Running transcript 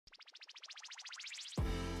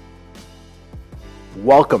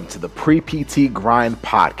Welcome to the Pre-PT Grind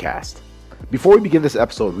podcast. Before we begin this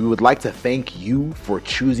episode, we would like to thank you for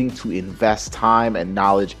choosing to invest time and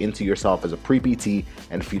knowledge into yourself as a pre-PT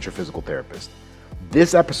and future physical therapist.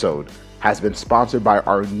 This episode has been sponsored by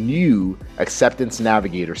our new Acceptance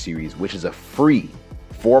Navigator series, which is a free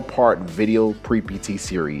 4-part video pre-PT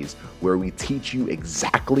series where we teach you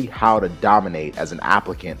exactly how to dominate as an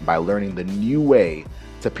applicant by learning the new way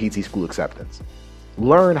to PT school acceptance.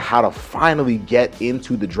 Learn how to finally get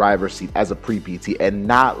into the driver's seat as a pre-PT and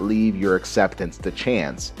not leave your acceptance to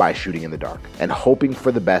chance by shooting in the dark and hoping for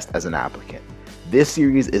the best as an applicant. This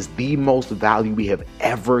series is the most value we have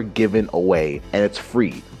ever given away, and it's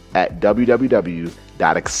free at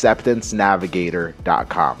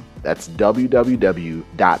www.acceptancenavigator.com. That's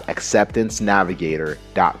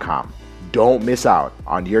www.acceptancenavigator.com. Don't miss out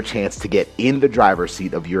on your chance to get in the driver's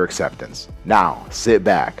seat of your acceptance. Now, sit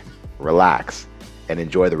back, relax, and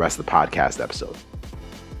enjoy the rest of the podcast episode.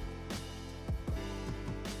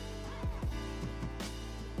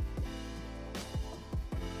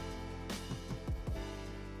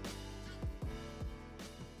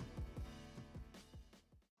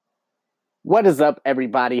 What is up,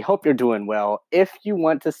 everybody? Hope you're doing well. If you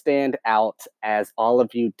want to stand out, as all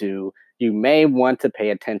of you do, you may want to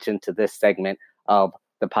pay attention to this segment of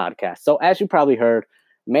the podcast. So as you probably heard,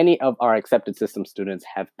 many of our accepted system students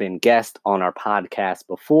have been guests on our podcast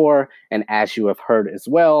before. And as you have heard as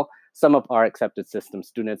well, some of our accepted system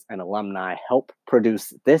students and alumni help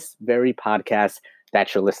produce this very podcast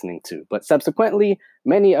that you're listening to. But subsequently,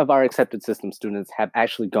 many of our accepted system students have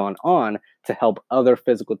actually gone on to help other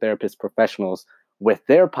physical therapist professionals with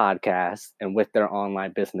their podcasts and with their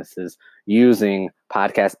online businesses using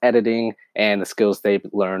podcast editing and the skills they've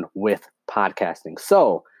learned with podcasting.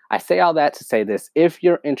 So I say all that to say this: if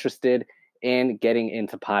you're interested in getting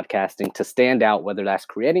into podcasting to stand out, whether that's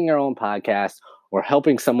creating your own podcast or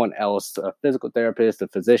helping someone else, a physical therapist, a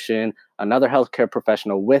physician, another healthcare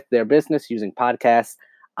professional with their business using podcasts,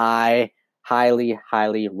 I highly,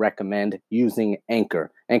 highly recommend using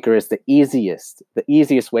Anchor. Anchor is the easiest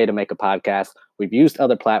way to make a podcast. We've used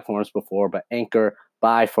other platforms before, but Anchor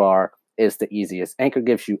by far is the easiest. Anchor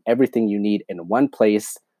gives you everything you need in one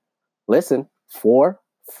place. Listen, for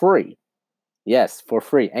free. Yes, for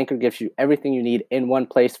free. Anchor gives you everything you need in one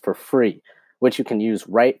place for free, which you can use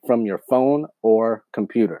right from your phone or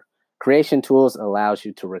computer. Creation Tools allows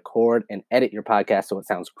you to record and edit your podcast so it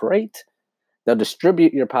sounds great. They'll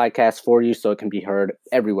distribute your podcast for you so it can be heard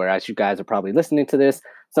everywhere. As you guys are probably listening to this,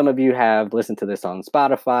 some of you have listened to this on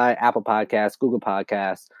Spotify, Apple Podcasts, Google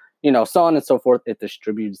Podcasts, so on and so forth. It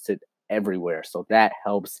distributes it everywhere. So that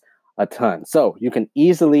helps a ton. So you can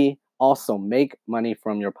easily also make money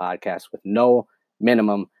from your podcast with no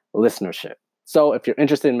minimum listenership. So if you're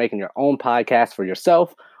interested in making your own podcast for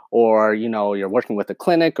yourself, or you're working with a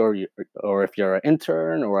clinic, or if you're an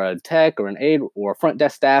intern or a tech or an aide or front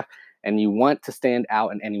desk staff, and you want to stand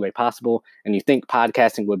out in any way possible, and you think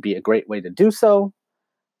podcasting would be a great way to do so,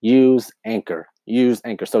 use Anchor. Use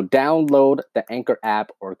Anchor. So download the Anchor app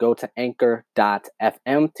or go to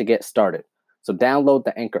anchor.fm to get started. So download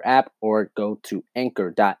the Anchor app or go to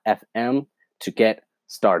anchor.fm to get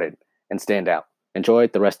started and stand out. Enjoy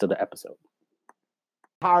the rest of the episode.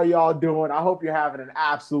 How are y'all doing? I hope you're having an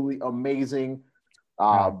absolutely amazing.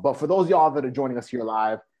 But for those of y'all that are joining us here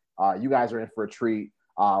live, you guys are in for a treat.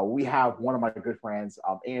 We have one of my good friends,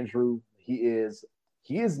 Andrew. He is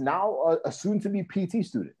now a soon-to-be PT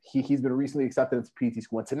student. He's been recently accepted into PT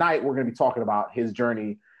school, and tonight we're going to be talking about his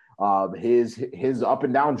journey, his up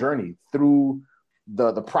and down journey through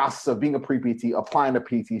the process of being a pre-PT, applying to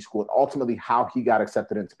PT school, and ultimately how he got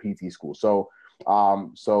accepted into PT school.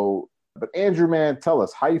 But Andrew, man, tell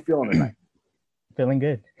us, how you feeling tonight? Feeling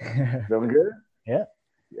good. Feeling good? Yeah.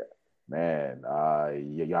 Man,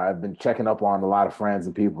 I've been checking up on a lot of friends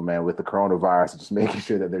and people, man, with the coronavirus, just making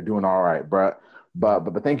sure that they're doing all right, bro.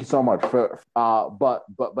 But thank you so much for.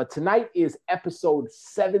 But tonight is episode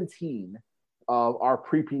 17 of our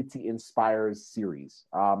Pre-PT Inspires series.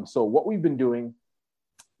 So what we've been doing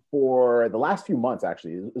for the last few months,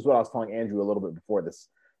 actually, is what I was telling Andrew a little bit before this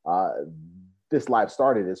live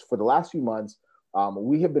started, is for the last few months,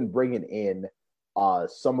 we have been bringing in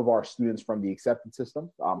some of our students from the accepted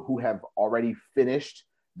system who have already finished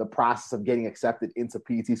the process of getting accepted into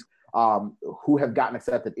PT, who have gotten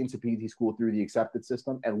accepted into PT school through the accepted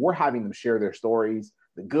system. And we're having them share their stories,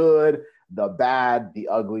 the good, the bad, the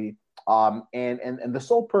ugly. And the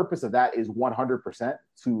sole purpose of that is 100%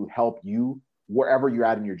 to help you wherever you're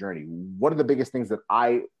at in your journey. One of the biggest things that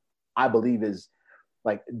I believe is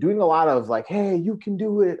like doing a lot of like, hey, you can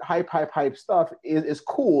do it, hype stuff is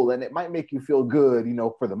cool. And it might make you feel good,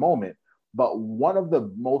 for the moment. But one of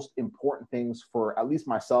the most important things for at least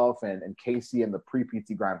myself and Casey and the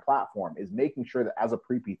pre-PT grind platform is making sure that as a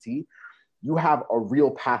pre-PT, you have a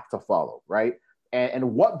real path to follow, right?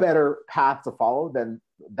 And what better path to follow than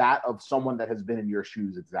that of someone that has been in your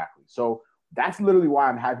shoes exactly. So that's literally why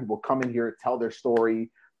I'm having people come in here, tell their story,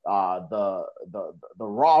 the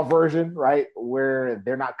raw version, right, where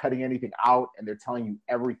they're not cutting anything out and they're telling you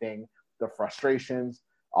everything, the frustrations,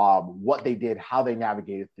 what they did, how they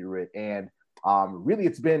navigated through it, and really,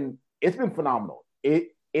 it's been phenomenal.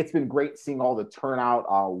 It's been great seeing all the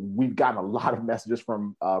turnout. We've gotten a lot of messages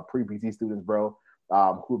from pre-PT students, bro,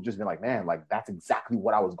 who've just been like, man, like that's exactly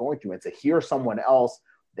what I was going through. And to hear someone else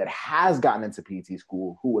that has gotten into PT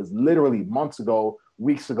school, who was literally months ago,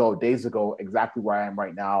 weeks ago, days ago, exactly where I am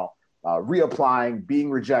right now, reapplying, being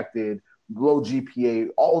rejected, low GPA,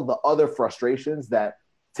 all of the other frustrations that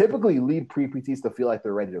typically lead pre-PTs to feel like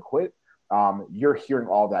they're ready to quit. You're hearing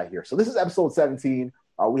all that here. So this is episode 17.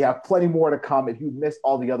 We have plenty more to come. If you missed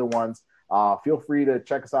all the other ones, feel free to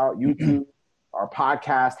check us out. YouTube, our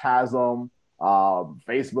podcast has them.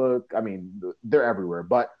 Facebook. I mean, they're everywhere.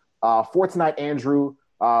 But for tonight, Andrew,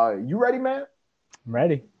 you ready, man? I'm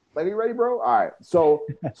ready. You ready, bro? All right. So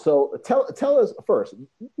tell us first,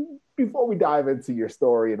 before we dive into your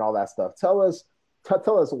story and all that stuff. Tell us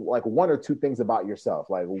like one or two things about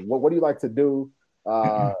yourself. Like, what do you like to do?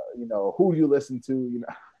 You know, who do you listen to? You know,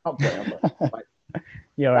 I'm playing. Like,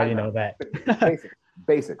 you already know that.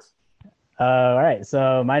 Basics. All right.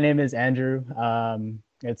 So my name is Andrew.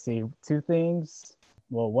 Let's see, two things.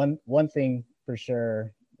 Well, one thing for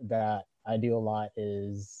sure that I do a lot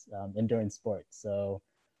is endurance sports. So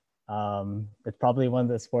it's probably one of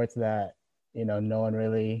the sports that, you know, no one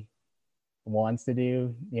really wants to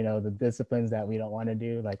do. You know, the disciplines that we don't want to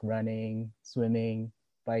do, like running, swimming,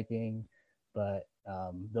 biking. But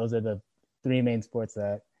those are the three main sports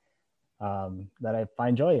that I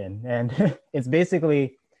find joy in. And it's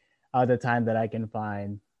basically the time that I can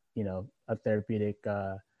find, you know, a therapeutic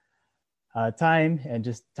time and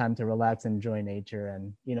just time to relax and enjoy nature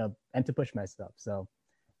and, you know, and to push myself. So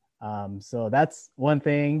so that's one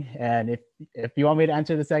thing. And if you want me to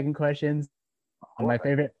answer the second question, my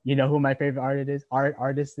favorite, you know who my favorite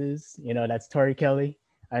artist is, you know, that's Tori Kelly.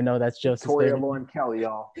 I know that's Joseph's Victoria favorite. Lauren Kelly,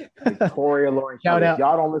 y'all. Victoria Lauren Shout Kelly. out. If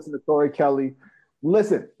y'all don't listen to Tori Kelly,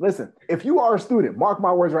 listen. If you are a student, mark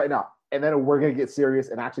my words right now, and then we're gonna get serious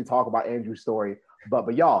and actually talk about Andrew's story.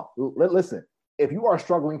 But y'all, listen. If you are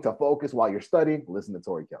struggling to focus while you're studying, listen to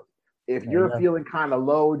Tori Kelly. If you're feeling kind of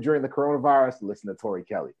low during the coronavirus, listen to Tori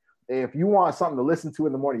Kelly. If you want something to listen to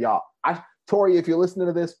in the morning, y'all, Tori, if you're listening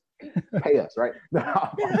to this, pay us, right?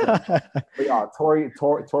 But y'all,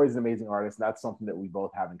 Tori's an amazing artist. That's something that we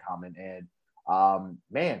both have in common. And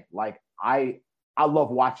man, like I love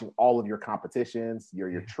watching all of your competitions,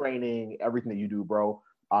 your training, everything that you do, bro.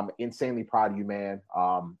 I'm insanely proud of you, man.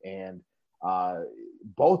 And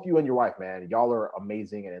both you and your wife, man, y'all are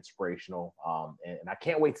amazing and inspirational. And I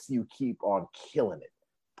can't wait to see you keep on killing it.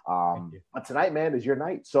 But tonight, man, is your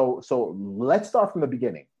night. So let's start from the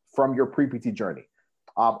beginning, from your pre-PT journey.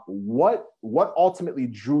 What ultimately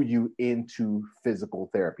drew you into physical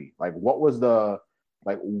therapy? Like, what was the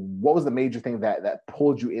major thing that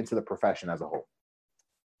pulled you into the profession as a whole?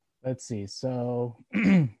 Let's see. So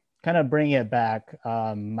kind of bring it back.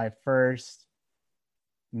 My first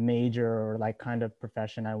major or like kind of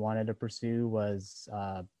profession I wanted to pursue was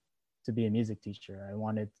to be a music teacher.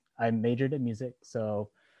 I majored in music, so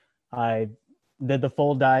I did the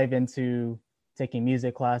full dive into taking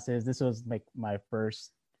music classes. This was like my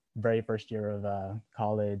very first year of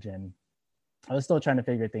college, and I was still trying to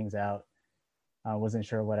figure things out. I wasn't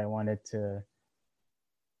sure what I wanted to.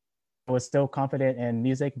 I was still confident in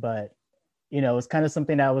music, but you know, it was kind of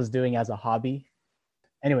something that I was doing as a hobby.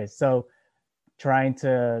 Anyway, so trying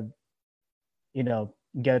to, you know,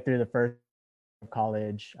 get through the first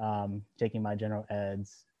college, taking my general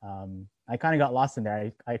eds. I kind of got lost in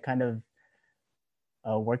there. I kind of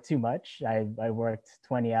worked too much. I worked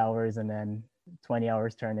 20 hours and then 20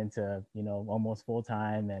 hours turned into, you know, almost full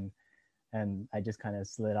time. And I just kind of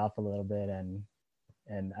slid off a little bit and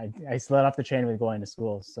I slid off the train with going to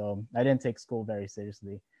school. So I didn't take school very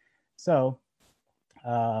seriously. So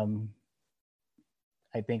I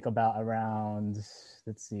think about around,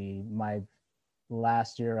 let's see, my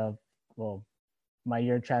last year my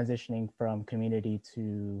year transitioning from community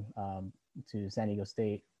to San Diego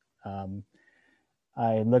State.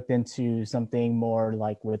 I looked into something more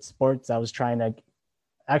like with sports. I was trying to,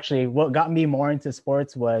 actually what got me more into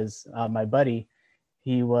sports was my buddy.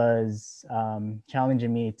 He was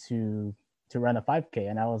challenging me to run a 5K.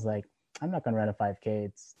 And I was like, I'm not gonna run a 5K.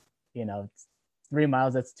 It's 3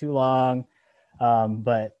 miles, that's too long.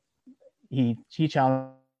 But he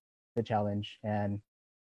challenged the challenge, and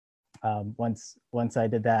once I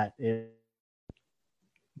did that, it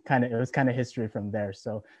was kind of history from there.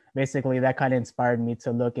 So basically, that kind of inspired me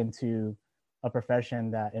to look into a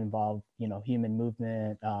profession that involved, human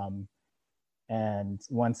movement. And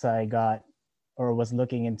once I got or was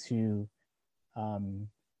looking into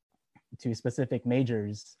to specific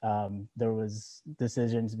majors, there was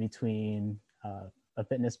decisions between a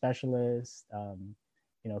fitness specialist,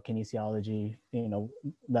 kinesiology,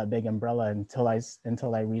 that big umbrella until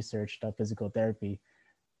I researched physical therapy.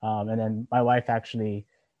 And then my wife actually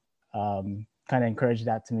kind of encouraged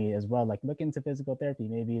that to me as well, like look into physical therapy,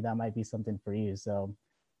 maybe that might be something for you. So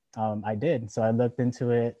I did. So I looked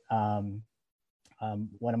into it.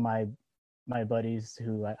 One of my buddies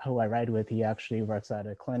who I ride with, he actually works at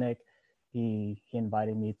a clinic. He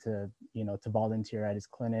invited me to volunteer at his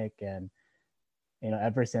clinic, and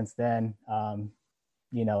ever since then,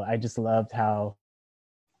 I just loved how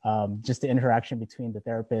just the interaction between the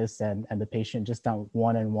therapist and the patient, just on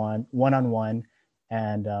one-on-one,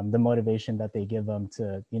 and the motivation that they give them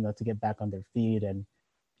to get back on their feet, and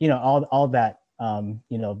all that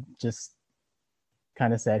just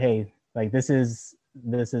kind of said, hey, like this is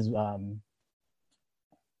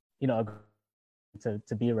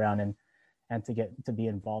to be around and to get to be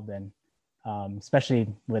involved in, especially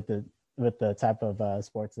with the type of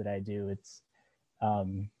sports that I do. It's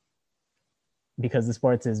because the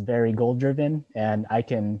sports is very goal driven, and I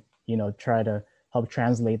can try to help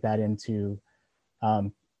translate that into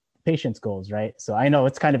patients' goals, right? So I know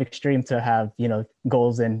it's kind of extreme to have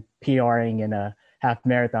goals in PRing in a half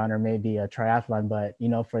marathon or maybe a triathlon, but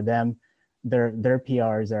for them, their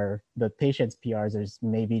PRs are the patient's PRs is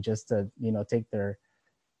maybe just to take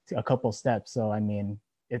a couple steps. So I mean,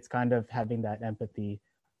 it's kind of having that empathy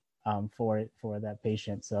for that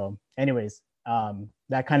patient. So anyways,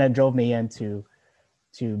 that kind of drove me into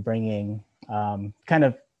bringing kind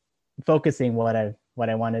of focusing what I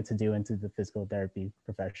wanted to do into the physical therapy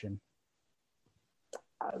profession.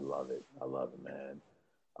 I love it, man.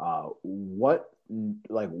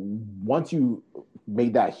 Once you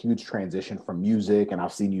made that huge transition from music, and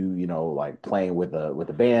I've seen you, like playing with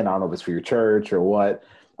a band. I don't know if it's for your church or what,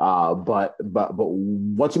 but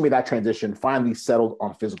once you made that transition, finally settled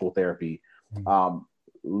on physical therapy.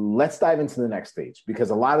 Let's dive into the next stage,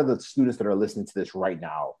 because a lot of the students that are listening to this right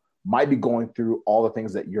now might be going through all the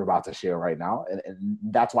things that you're about to share right now, and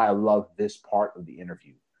that's why I love this part of the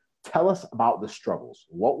interview. Tell us about the struggles.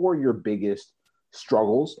 What were your biggest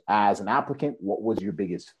struggles as an applicant? What was your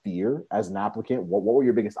biggest fear as an applicant? What were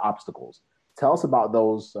your biggest obstacles? Tell us about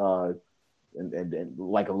those, and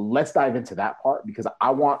like, let's dive into that part, because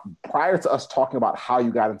I want, prior to us talking about how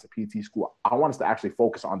you got into PT school, I want us to actually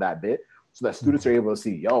focus on that bit so that students are able to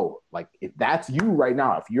see, like, if that's you right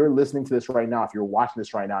now, if you're listening to this right now, if you're watching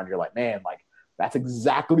this right now and you're like, man, like, that's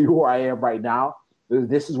exactly who I am right now,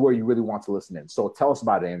 this is where you really want to listen in. So tell us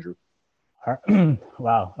about it, Andrew.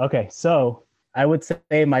 Wow. Okay. So I would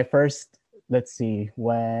say my first, let's see,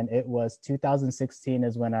 when it was 2016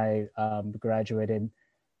 is when I graduated.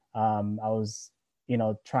 I was,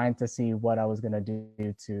 trying to see what I was going to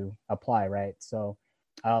do to apply. Right. So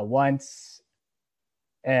once,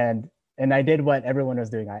 and I did what everyone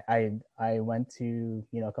was doing. I went to,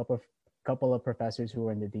 a couple of professors who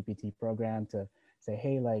were in the DPT program to say,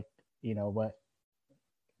 hey, like, what,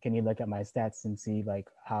 can you look at my stats and see like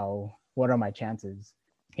what are my chances?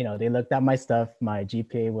 They looked at my stuff. My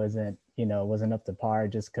GPA wasn't up to par,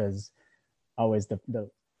 just because always the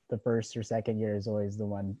first or second year is always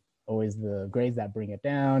the grades that bring it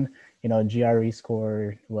down. GRE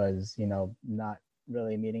score was, not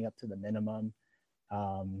really meeting up to the minimum.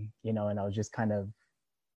 And I was just kind of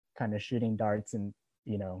shooting darts and,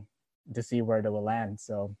 to see where it will land.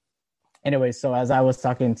 So anyway, so as I was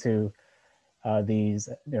talking to these,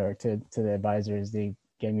 to the advisors, they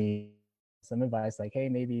gave me some advice like, hey,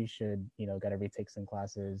 maybe you should, gotta retake some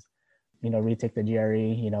classes, retake the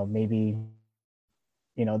GRE, maybe,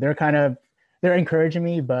 they're encouraging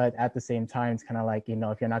me, but at the same time, it's kind of like,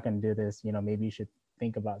 if you're not going to do this, maybe you should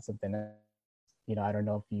think about something else. I don't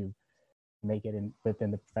know if you make it within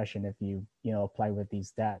the profession if you, apply with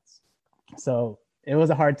these stats. So it was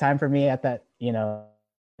a hard time for me at that,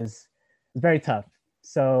 it's very tough.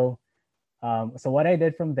 So what I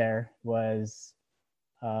did from there was,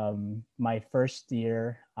 my first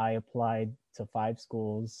year, I applied to 5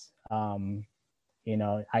 schools.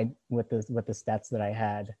 With the stats that I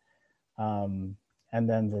had, and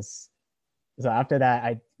then so after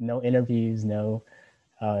that, no interviews, no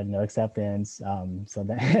acceptance. So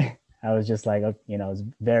then I was just like, I was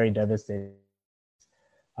very devastated.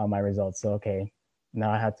 my results. So okay,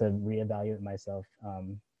 now I had to reevaluate myself.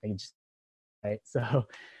 Right. So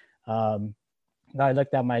I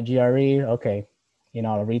looked at my GRE. Okay,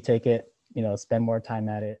 I'll retake it. Spend more time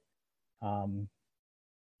at it. I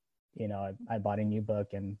bought a new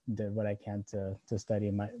book and did what I can to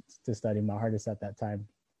study my hardest at that time.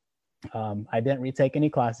 I didn't retake any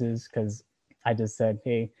classes because I just said,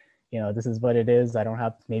 hey, this is what it is. I don't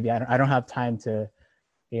have time to,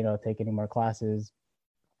 take any more classes.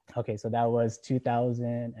 Okay, so that was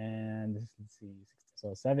 2000 and let's see,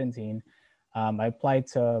 so 17. I applied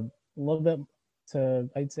to a little bit to,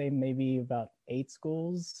 I'd say maybe about 8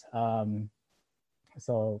 schools.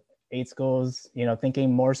 So 8 schools,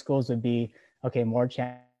 thinking more schools would be, okay, more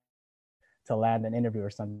chance to land an interview or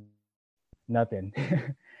something. Nothing.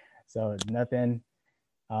 So nothing.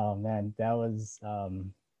 Oh man, that was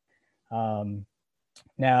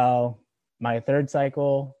now my third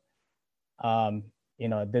cycle,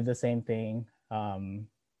 did the same thing.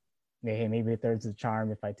 Maybe third's the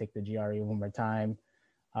charm if I take the GRE one more time.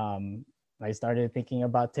 I started thinking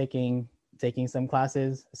about taking some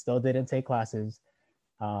classes, still didn't take classes.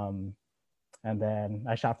 And then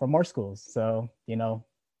I shot for more schools. So, I know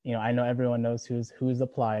everyone knows who's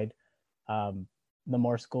applied. The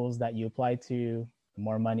more schools that you apply to, the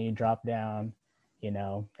more money you drop down,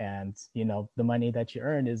 and, the money that you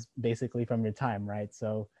earn is basically from your time, right?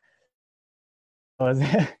 So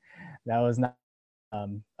that was not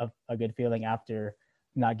a good feeling after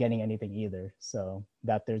not getting anything either. So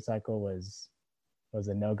that third cycle was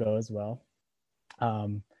a no-go as well.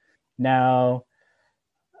 Now,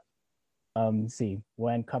 see,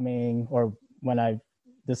 when I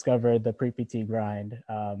discovered the pre-PT grind,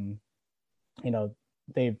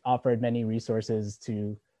 they've offered many resources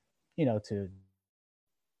to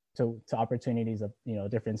opportunities of,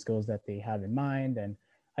 different skills that they have in mind. And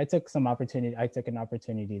I took an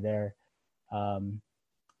opportunity there.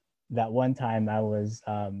 That one time I was,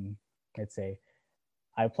 let's say,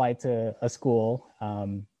 I applied to a school,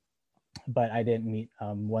 but I didn't meet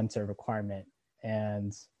one cert requirement.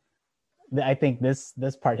 And I think this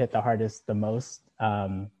part hit the hardest, the most.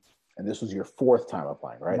 And this was your 4th time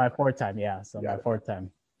applying, right? My 4th time, yeah. So my 4th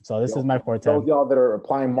time. So this is my 4th time. Those y'all that are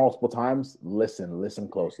applying multiple times, listen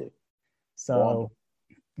closely. So,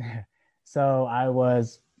 I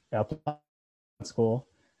was applying to school,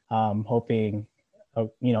 hoping,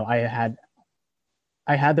 I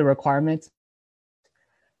had the requirements.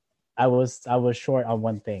 I was short on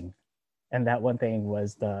one thing, and that one thing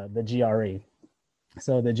was the GRE.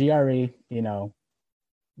 So the GRE,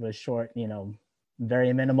 was short,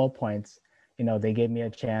 very minimal points. They gave me a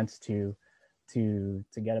chance to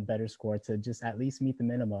get a better score, to just at least meet the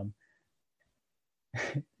minimum.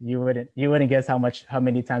 You wouldn't guess how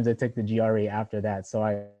many times I took the GRE after that. So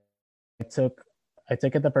I took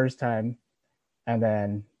it the first time, and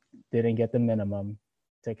then didn't get the minimum.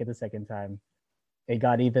 Took it the second time, it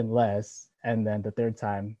got even less, and then the third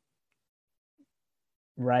time,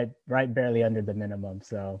 right barely under the minimum.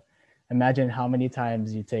 So imagine how many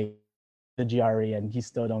times you take the GRE and you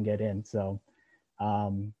still don't get in. So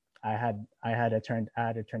I had to turn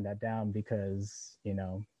that down because,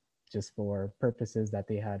 just for purposes that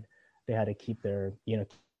they had to keep their,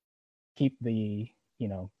 keep the,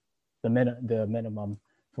 the minimum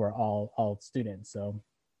for all students. So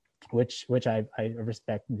which I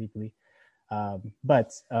respect deeply.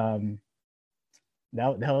 But that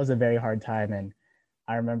was a very hard time. And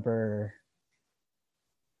I remember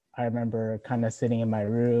kind of sitting in my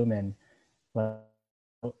room and,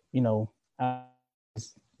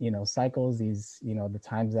 cycles, these, the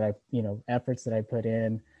times that I, efforts that I put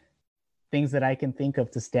in, things that I can think of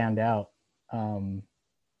to stand out.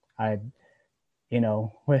 Like,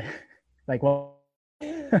 well,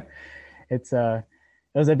 it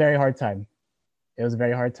was a very hard time. It was a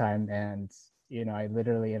very hard time. And, I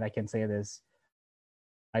literally, and I can say this,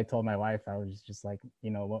 I told my wife, I was just like,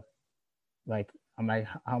 what, like,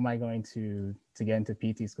 how am I going to get into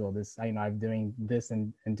PT school? This, I'm doing this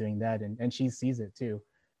and doing that. And she sees it too.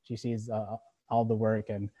 She sees all the work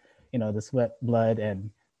and, the sweat, blood, and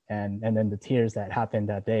then the tears that happened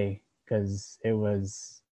that day, because it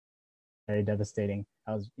was very devastating.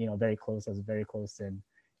 I was, very close. I was very close and,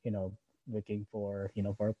 looking for,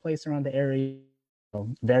 for a place around the area,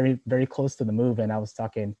 very, very close to the move. And I was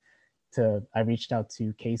I reached out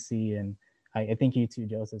to Casey, and I think you too,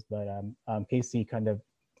 Joseph, but Casey kind of,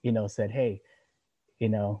 said, hey,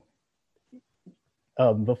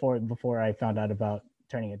 before I found out about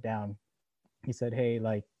turning it down, he said, hey,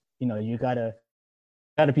 like, you gotta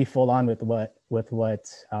be full on with what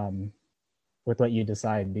you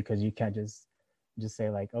decide, because you can't just say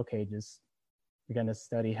like, okay, just you're gonna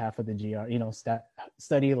study half of the GR,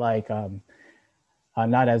 study like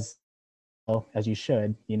not as well as you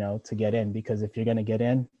should, to get in, because if you're gonna get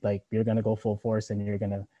in, like you're gonna go full force and you're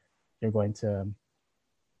going to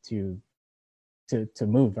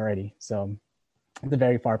move already. So it's a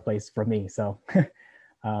very far place from me. So,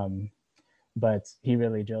 but he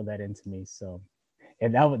really drilled that into me. So,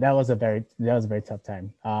 and that was a very tough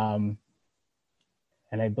time.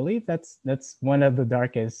 And I believe that's one of the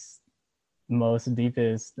darkest, most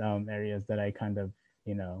deepest areas that I kind of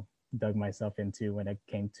dug myself into when it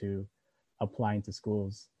came to applying to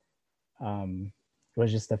schools.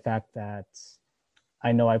 Was just the fact that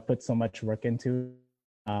I know I put so much work into,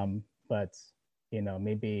 but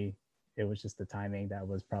maybe it was just the timing that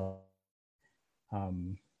was probably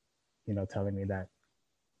telling me that,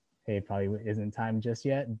 hey, it probably isn't time just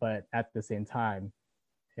yet. But at the same time,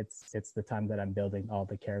 it's the time that I'm building all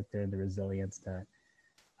the character and the resilience that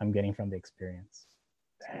I'm getting from the experience.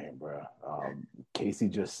 Dang, bro. Casey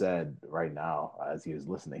just said right now, as he was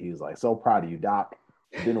listening, he was like, so proud of you, Doc.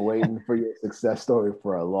 Been waiting for your success story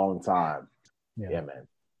for a long time. Yeah, man.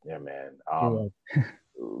 I'm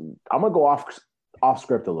gonna go off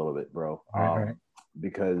script a little bit, bro. Right.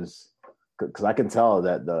 Because I can tell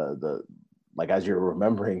that the like, as you're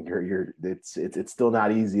remembering, it's still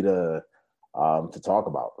not easy to talk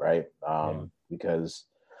about, right? Because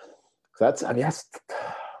that's man,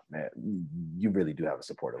 you really do have a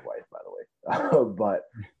supportive wife, by the way.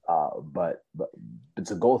 but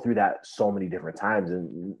to go through that so many different times,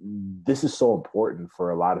 and this is so important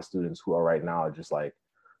for a lot of students who are right now just like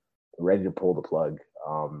ready to pull the plug.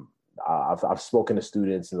 I've spoken to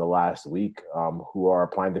students in the last week who are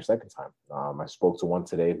applying their second time. I spoke to one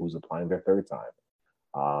today who's applying their third time.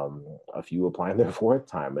 A few applying their fourth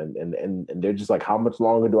time, and they're just like, how much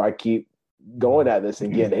longer do I keep going at this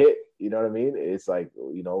and getting hit? You know what I mean? It's like,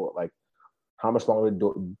 like, how much longer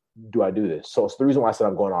do I do this? So it's the reason why I said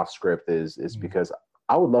I'm going off script is because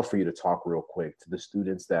I would love for you to talk real quick to the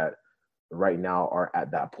students that right now are at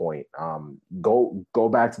that point. Go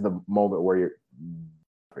back to the moment where you're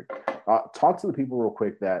talk to the people real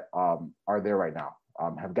quick that are there right now,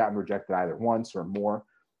 have gotten rejected either once or more,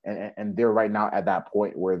 and they're right now at that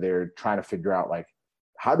point where they're trying to figure out, like,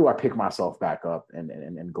 how do I pick myself back up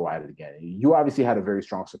and go at it again? You obviously had a very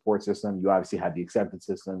strong support system. You obviously had the acceptance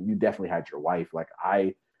system. You definitely had your wife. Like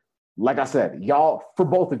I said, y'all, for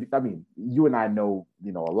both of you, I mean, you and I know,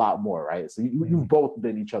 a lot more, right? So you've both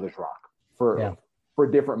been each other's rock for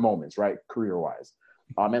different moments, right? Career-wise,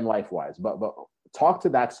 and life-wise. But talk to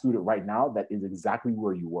that student right now that is exactly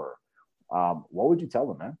where you were. What would you tell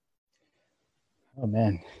them, man? Oh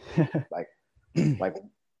man. like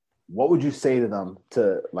what would you say to them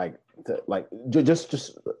to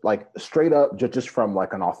just like straight up, just from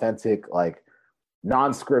like an authentic, like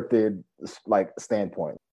non-scripted, like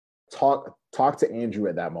standpoint? Talk to Andrew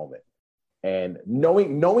at that moment, and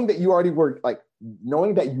knowing that you already were, like,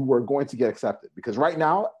 knowing that you were going to get accepted, because right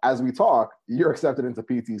now, as we talk, you're accepted into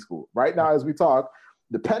PT school. Right now, as we talk,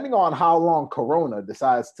 depending on how long Corona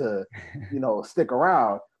decides to, stick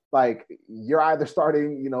around, like, you're either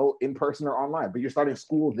starting, in person or online, but you're starting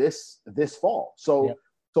school this fall. So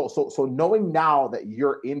knowing now that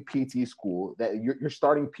you're in PT school, that you're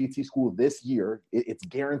starting PT school this year, it's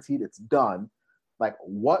guaranteed, it's done. Like,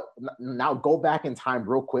 what now? Go back in time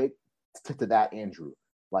real quick to that Andrew.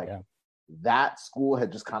 Like, that school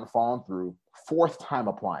had just kind of fallen through. Fourth time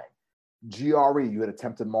applying. GRE, you had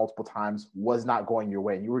attempted multiple times, was not going your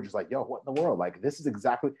way. And you were just like, yo, what in the world? Like, this is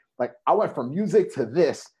exactly, like, I went from music to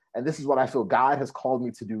this, and this is what I feel God has called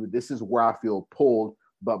me to do. This is where I feel pulled,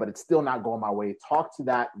 but it's still not going my way. Talk to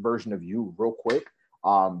that version of you real quick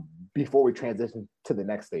before we transition to the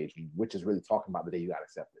next stage, which is really talking about the day you got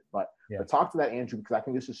accepted. But talk to that, Andrew, because I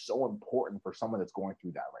think this is so important for someone that's going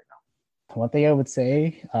through that right now. One thing I would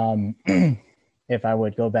say, if I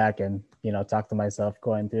would go back and, talk to myself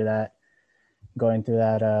going through that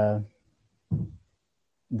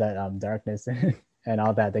darkness and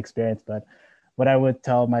all that experience, but what I would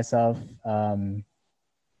tell myself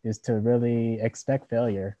is to really expect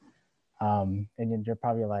failure. And you're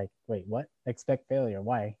probably like, wait, what? Expect failure?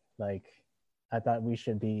 Why? Like, I thought we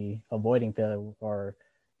should be avoiding failure or,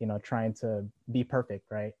 trying to be perfect,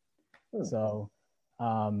 right? So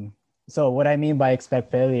what I mean by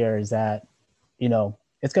expect failure is that,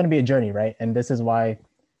 it's going to be a journey, right? And this is why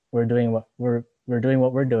we're doing what we're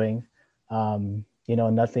doing.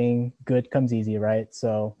 Nothing good comes easy, right?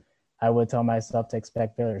 So I would tell myself to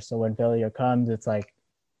expect failure. So when failure comes, it's like,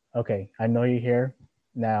 okay, I know you're here.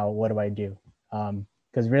 Now, what do I do?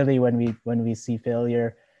 Because really, when we see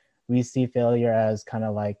failure, we see failure as kind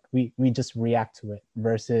of like we just react to it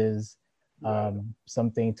versus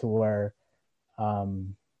something to where,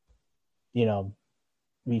 you know,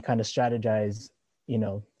 we kind of strategize, you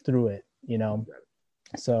know, through it, you know.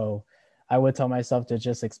 So I would tell myself to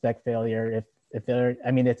just expect failure. If there,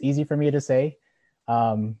 I mean, it's easy for me to say,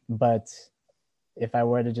 but if I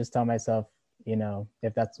were to just tell myself, you know,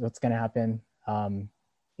 if that's what's going to happen,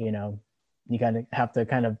 you know, you kind of have to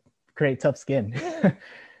kind of create tough skin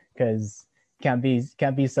because can't be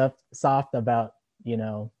soft about, you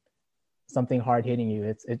know, something hard hitting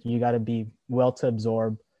you. You got to be well to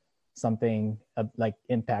absorb something like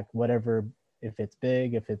impact, whatever, if it's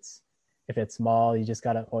big, if it's small, you just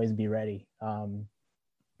got to always be ready.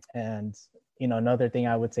 And, you know, another thing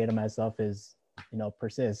I would say to myself is, you know,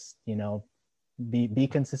 persist, you know, be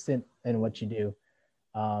consistent in what you do.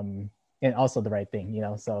 And also the right thing, you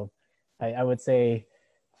know. So I would say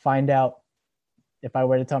find out, if I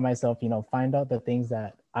were to tell myself, you know, find out the things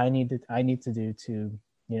that I need to do to,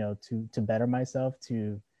 you know, to better myself,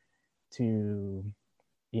 to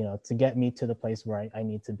you know, to get me to the place where I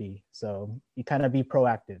need to be. So you kind of be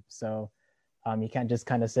proactive. So you can't just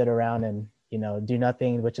kind of sit around and, you know, do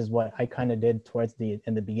nothing, which is what I kind of did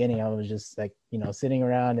in the beginning. I was just like, you know, sitting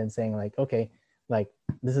around and saying like, okay, like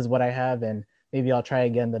this is what I have, and maybe I'll try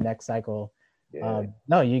again the next cycle. Yeah.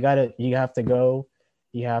 No, you have to go,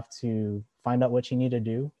 you have to find out what you need to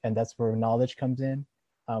do. And that's where knowledge comes in.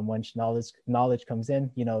 Once knowledge comes in,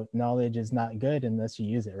 you know, knowledge is not good unless you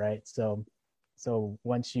use it, right? So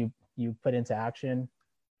once you put into action,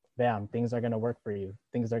 bam, things are going to work for you.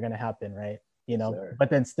 Things are going to happen, right? You know, Sure. but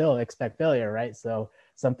then still expect failure, right? So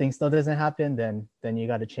something still doesn't happen, then you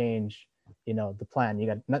got to change, you know, the plan. You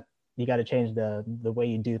got to change the way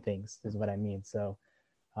you do things, is what I mean. So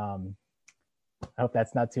I hope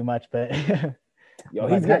that's not too much, but Yo,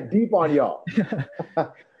 he's getting deep on y'all.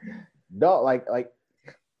 No, like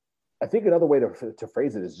I think another way to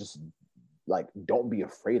phrase it is just like, don't be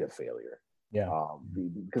afraid of failure. Yeah.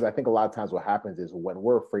 Because I think a lot of times what happens is when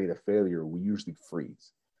we're afraid of failure, we usually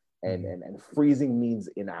freeze. And freezing means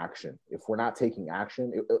inaction. If we're not taking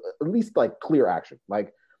action, at least like clear action.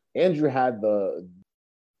 Like Andrew had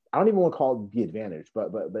I don't even want to call it the advantage,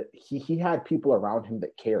 but he had people around him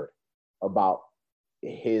that cared about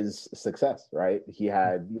his success, right? He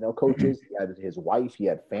had, you know, coaches, he had his wife, he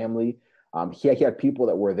had family, he had people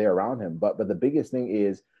that were there around him. But the biggest thing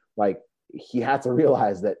is like he had to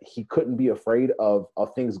realize that he couldn't be afraid of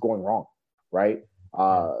things going wrong, right?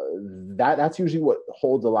 That's usually what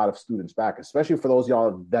holds a lot of students back, especially for those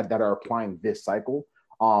y'all that are applying this cycle.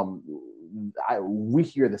 We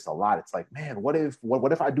hear this a lot. It's like, man, what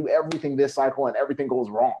if I do everything this cycle and everything goes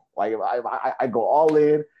wrong? Like I go all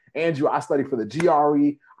in. Andrew, I study for the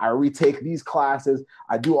GRE. I retake these classes.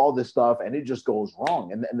 I do all this stuff, and it just goes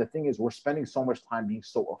wrong. And the thing is, we're spending so much time being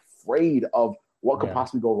so afraid of what could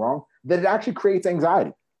possibly go wrong that it actually creates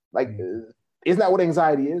anxiety. Like, isn't that what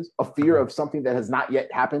anxiety is? A fear of something that has not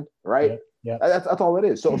yet happened, right? Yeah. That's all it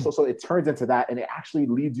is. So it turns into that, and it actually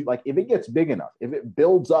leads you, like, if it gets big enough, if it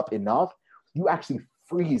builds up enough, you actually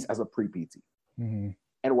freeze as a pre-PT. Mm-hmm.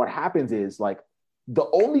 And what happens is, like,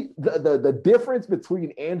 the difference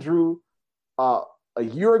between Andrew a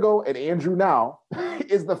year ago and Andrew now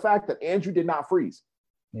is the fact that Andrew did not freeze.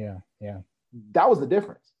 Yeah. That was the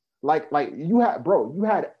difference. Like you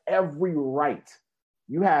had every right.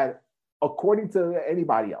 You had, according to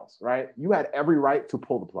anybody else, right? You had every right to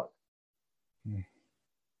pull the plug.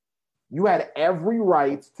 You had every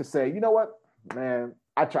right to say, you know what, man,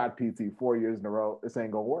 I tried PT 4 years in a row. This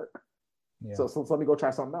ain't gonna work. Yeah. So let me go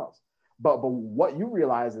try something else. But what you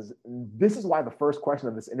realize is, this is why the first question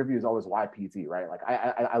of this interview is always why PT, right? Like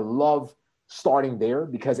I love starting there,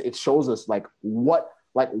 because it shows us what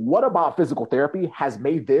about physical therapy has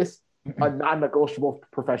made this a non-negotiable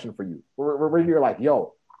profession for you. Where you're like,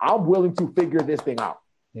 yo, I'm willing to figure this thing out.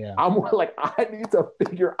 Yeah. I'm like, I need to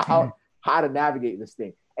figure out how to navigate this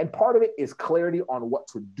thing. And part of it is clarity on what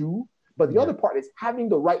to do. But the other part is having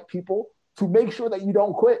the right people to make sure that you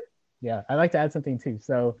don't quit. Yeah. I'd like to add something too.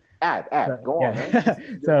 So go on,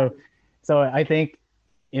 man. So I think,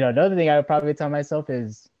 you know, another thing I would probably tell myself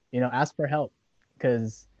is, you know, ask for help.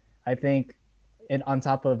 Because I think on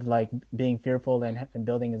top of like being fearful and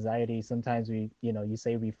building anxiety, sometimes you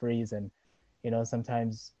say we freeze, and, you know,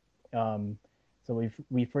 sometimes, so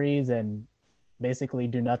we freeze and basically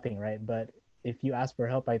do nothing, right? But if you ask for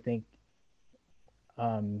help, I think,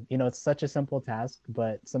 you know, it's such a simple task,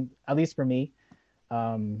 but at least for me,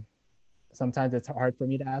 sometimes it's hard for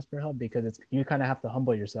me to ask for help, because you kind of have to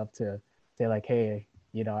humble yourself to say like, hey,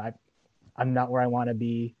 you know, I'm not where I want to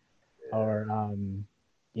be, or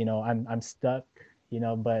you know, I'm stuck, you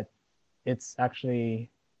know. But it's actually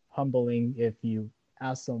humbling if you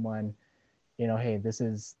ask someone, you know, hey, this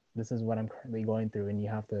is what I'm currently going through, and you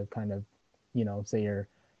have to kind of, you know, say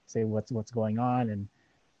what's going on,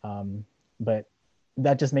 and but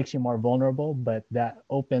that just makes you more vulnerable, but that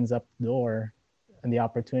opens up the door and the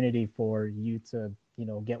opportunity for you to, you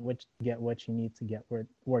know, get what you need to get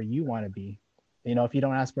where you want to be. You know, if you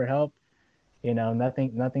don't ask for help, you know,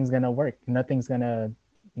 nothing's gonna work. Nothing's gonna,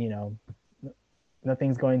 you know,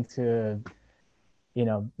 nothing's going to, you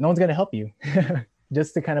know, no one's gonna help you.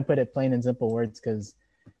 Just to kind of put it plain and simple words, because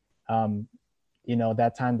you know,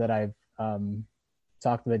 that time that I've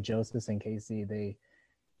talked with Joseph and Casey,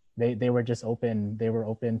 they were just open. They were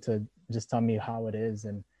open to just tell me how it is,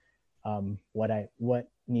 and what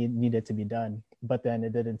needed to be done. But then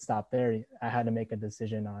it didn't stop there. I had to make a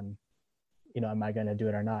decision on, you know, am I going to do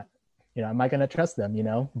it or not? You know, am I going to trust them? You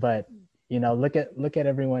know, but you know, look at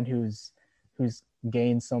everyone who's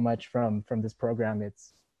gained so much from this program.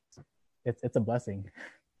 It's a blessing.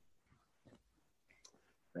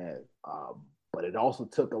 Man, but it also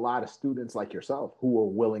took a lot of students like yourself who were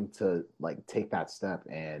willing to like take that step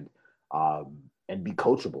and be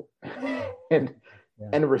coachable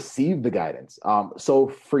and receive the guidance. So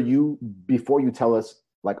for you, before you tell us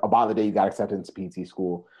like about the day you got accepted into PT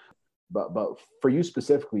school, but for you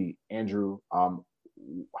specifically, Andrew,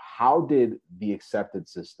 how did the accepted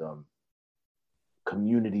system,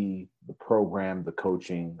 community, the program, the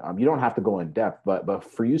coaching, you don't have to go in depth, but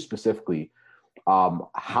for you specifically,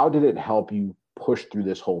 how did it help you push through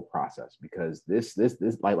this whole process? Because this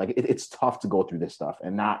it's tough to go through this stuff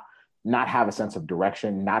and not have a sense of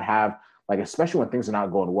direction, not have like, especially when things are not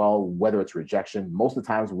going well, whether it's rejection. Most of the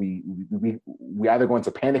times we either go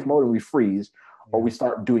into panic mode and we freeze, or we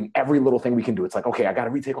start doing every little thing we can do. It's like, okay, I got to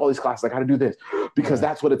retake all these classes. I got to do this because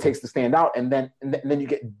that's what it takes to stand out. And then you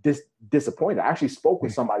get disappointed. I actually spoke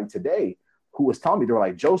with somebody today who was telling me, they were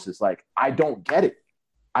like, Joseph, like, I don't get it.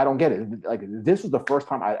 Like, this was the first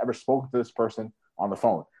time I ever spoken to this person on the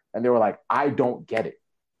phone. And they were like, I don't get it.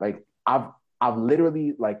 Like, I've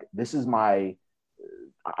literally, like, this is my,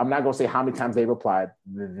 I'm not going to say how many times they've applied.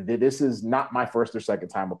 This is not my first or second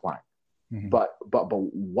time applying. Mm-hmm. But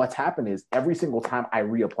what's happened is every single time I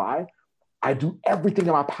reapply, I do everything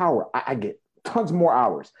in my power. I get tons more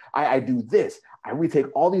hours. I do this. I retake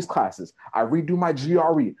all these classes. I redo my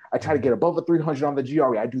GRE. I try to get above a 300 on the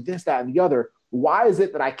GRE. I do this, that, and the other. Why is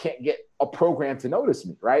it that I can't get a program to notice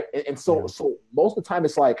me, right? And so most of the time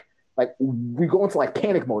it's like we go into like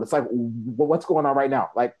panic mode. It's like, what's going on right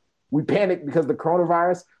now? Like, we panic because of the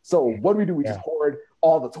coronavirus. So what do? We just hoard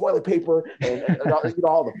all the toilet paper and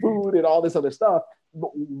all the food and all this other stuff, but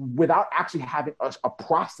without actually having a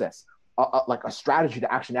process, like a strategy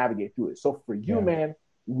to actually navigate through it. So for you, man,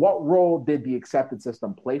 what role did the accepted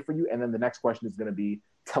system play for you? And then the next question is going to be,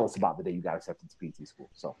 tell us about the day you got accepted to PT school.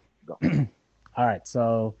 So go. All right.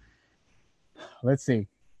 So let's see.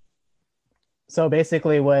 So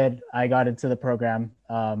basically when I got into the program,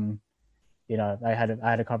 you know, I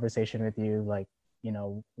had a conversation with you, like, you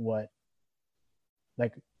know, what,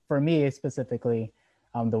 like for me specifically,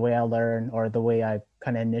 the way I learn or the way I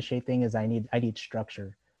kind of initiate things is I need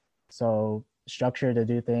structure. So structure to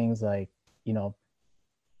do things like, you know,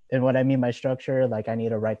 and what I mean by structure, like I need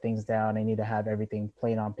to write things down. I need to have everything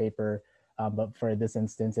plain on paper. But for this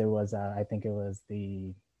instance, it was, I think it was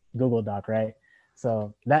the Google Doc, right?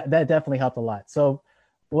 So that definitely helped a lot. So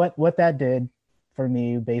what that did for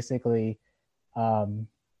me basically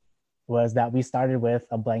was that we started with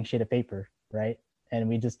a blank sheet of paper, right? And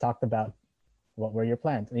we just talked about what were your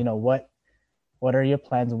plans? You know, what are your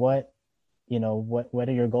plans? What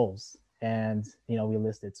are your goals? And, you know, we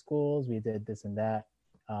listed schools, we did this and that.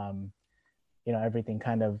 You know, everything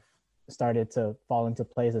kind of started to fall into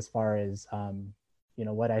place as far as, you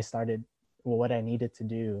know, what I needed to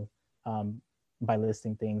do by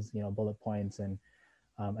listing things, you know, bullet points and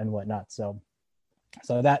whatnot. So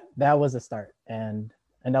that was a start, and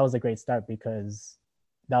that was a great start because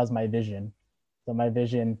that was my vision. So my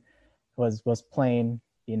vision was plain.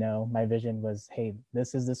 You know, my vision was, hey,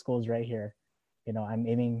 this is the schools right here. You know, I'm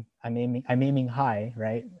aiming high,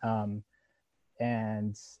 right?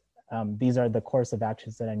 And these are the course of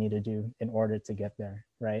actions that I need to do in order to get there,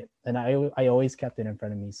 right? And I always kept it in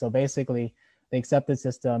front of me. So basically, the accepted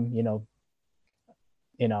system, you know,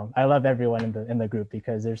 I love everyone in the group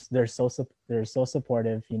because they're so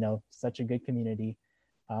supportive. You know, such a good community.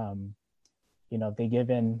 You know, they give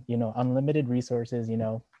in, you know, unlimited resources. You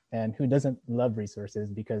know, and who doesn't love resources?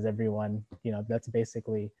 Because everyone, you know, that's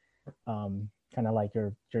basically kind of like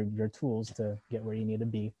your tools to get where you need to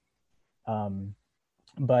be.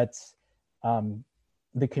 But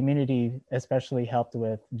the community especially helped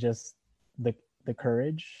with just the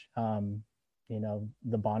courage, you know,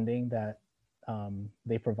 the bonding that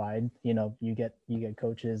they provide. You know, you get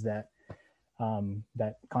coaches that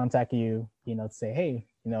that contact you, you know, to say, hey,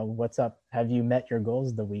 you know, what's up? Have you met your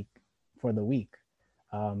goals for the week?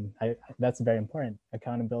 That's very important.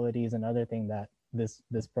 Accountability is another thing that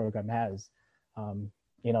this program has.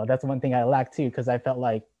 You know, that's one thing I lacked too, because I felt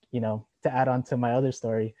like, you know, to add on to my other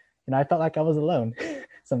story, you know, I felt like I was alone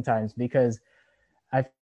sometimes because I,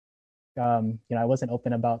 you know, I wasn't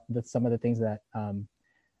open about some of the things that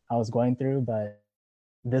I was going through, but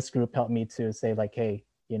this group helped me to say like, hey,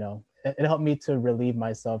 you know, it helped me to relieve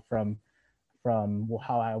myself from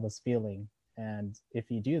how I was feeling. And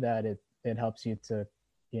if you do that, it helps you to,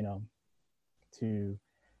 you know, to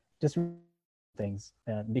just things,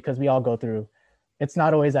 because we all go through, it's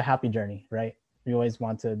not always a happy journey, right? We always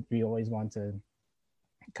want to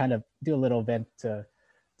kind of do a little vent to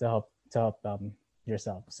help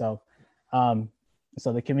yourself. So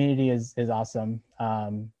so the community is awesome.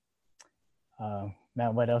 Man,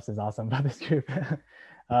 what else is awesome about this group?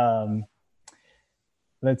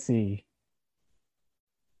 Let's see.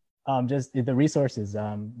 Just the resources,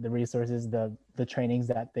 the trainings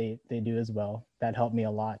that they do as well, that helped me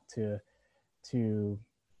a lot to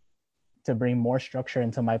bring more structure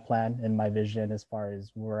into my plan and my vision as far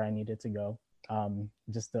as where I needed to go.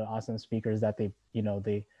 Just the awesome speakers that they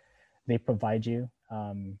provide you,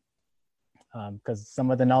 because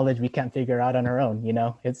some of the knowledge we can't figure out on our own. You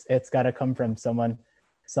know, it's got to come from someone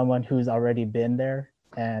who's already been there,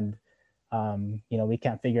 and you know, we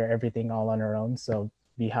can't figure everything all on our own. So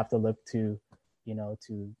we have to look to, you know,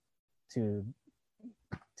 to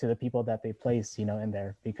the people that they place, you know, in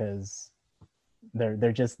there, because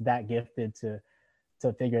they're just that gifted to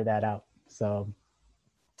figure that out. So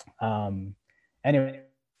anyway,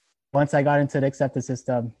 once I got into the acceptance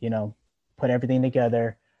system, you know, put everything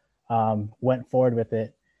together, went forward with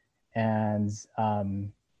it, and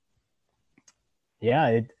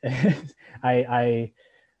yeah, I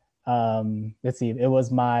let's see, it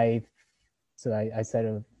was my, so I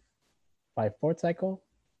said my fourth cycle.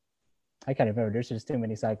 I can't remember. There's just too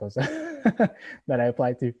many cycles that I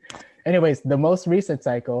applied to. Anyways, the most recent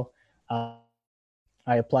cycle, I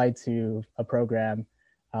applied to a program,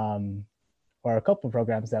 or a couple of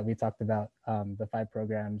programs that we talked about, the 5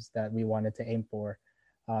 programs that we wanted to aim for.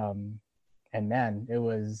 And man, it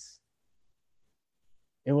was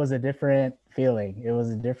a different feeling. It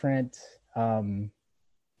was a different time.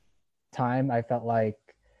 I felt like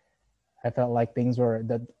things were,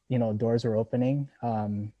 you know, doors were opening,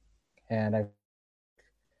 and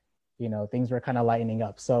you know, things were kind of lightening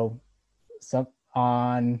up. So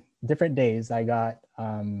on different days, I got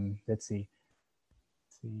let's see,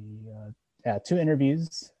 2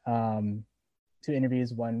 interviews. 2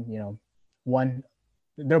 interviews. One, you know,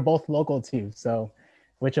 they're both local too. So,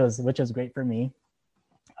 which was great for me.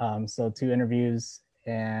 So 2 interviews,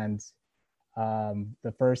 and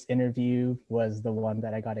the first interview was the one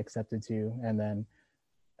that I got accepted to, and then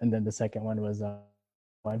the second one was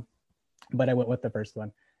one, but I went with the first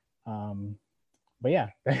one. But yeah,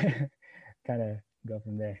 kind of go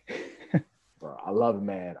from there. Bro, I love it,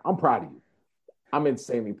 man. I'm proud of you. I'm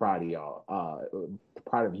insanely proud of y'all.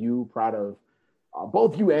 Proud of you. Proud of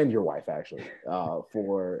both you and your wife, actually,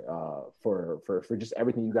 for just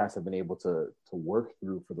everything you guys have been able to work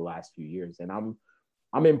through for the last few years. And I'm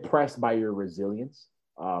impressed by your resilience.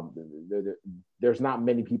 There's not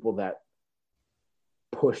many people that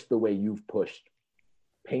push the way you've pushed,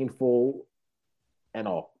 painful and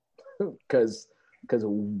all, because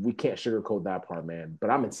we can't sugarcoat that part, man.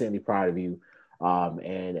 But I'm insanely proud of you.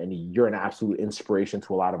 And you're an absolute inspiration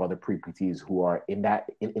to a lot of other pre-PTs who are in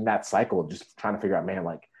that cycle of just trying to figure out, man,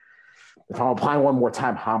 like, if I'm applying one more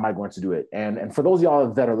time, how am I going to do it? And for those of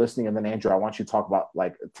y'all that are listening, and then Andrew, I want you to talk about,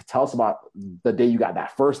 like, to tell us about the day you got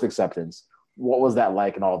that first acceptance. What was that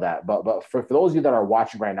like and all that? But for those of you that are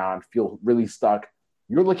watching right now and feel really stuck,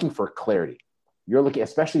 you're looking for clarity. You're looking,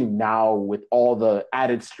 especially now with all the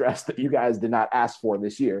added stress that you guys did not ask for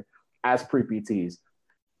this year as pre-PTs.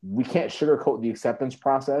 We can't sugarcoat the acceptance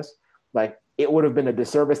process. Like, it would have been a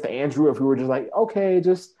disservice to Andrew if we were just like, okay,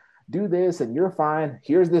 just do this and you're fine.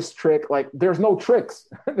 Here's this trick. Like, there's no tricks.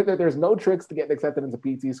 There's no tricks to get accepted into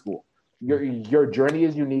PT school. Your journey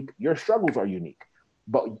is unique. Your struggles are unique.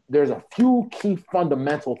 But there's a few key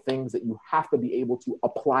fundamental things that you have to be able to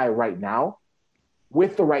apply right now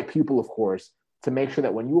with the right people, of course, to make sure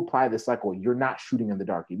that when you apply this cycle, you're not shooting in the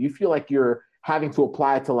dark. If you feel like you're having to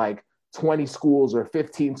apply to like 20 schools or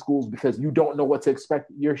 15 schools because you don't know what to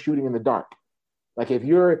expect, you're shooting in the dark. Like, if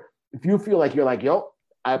you feel like you're like, yo,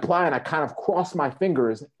 I apply and I kind of cross my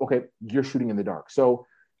fingers, okay, you're shooting in the dark. So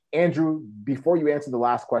Andrew, before you answer the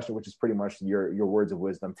last question, which is pretty much your words of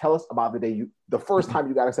wisdom, tell us about the first time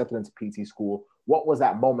you got accepted into PT school. What was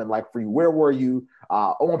that moment like for you? Where were you?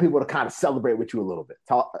 I want people to kind of celebrate with you a little bit.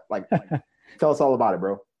 Tell us all about it,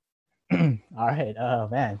 bro. All right. Oh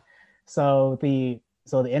man. So the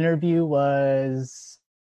interview was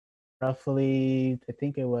roughly, I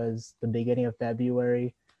think it was the beginning of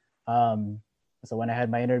February. So when I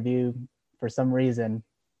had my interview, for some reason,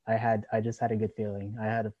 I just had a good feeling. I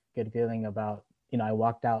had a good feeling about, I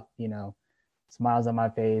walked out, smiles on my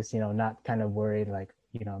face, not kind of worried like,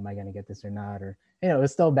 am I going to get this or not? Or, it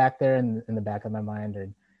was still back there in the back of my mind,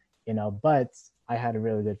 and, but I had a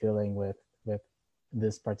really good feeling with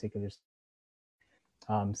this particular.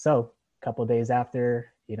 So a couple days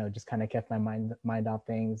after, just kind of kept my mind off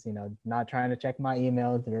things, not trying to check my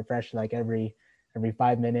email to refresh like every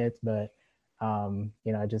 5 minutes, but,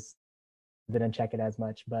 I just didn't check it as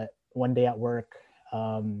much. But one day at work,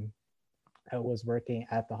 I was working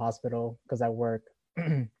at the hospital because I work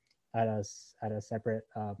at a separate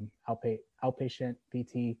outpatient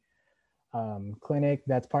PT clinic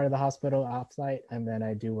that's part of the hospital offsite, and then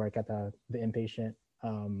I do work at the inpatient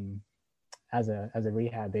as a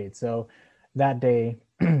rehab aide. So that day,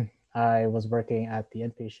 I was working at the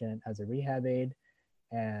inpatient as a rehab aide,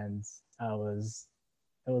 and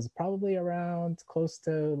it was probably around close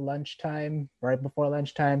to lunchtime, right before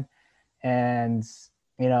lunchtime, and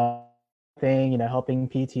helping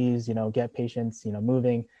PTs get patients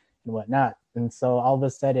moving and whatnot. And so all of a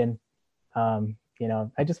sudden, I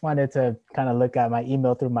just wanted to kind of look at my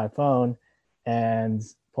email through my phone, and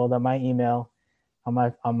pulled up my email on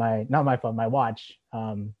my not my phone, my watch.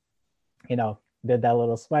 Did that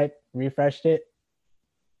little swipe, refreshed it.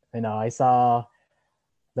 I saw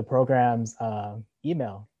the program's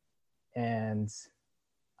email, and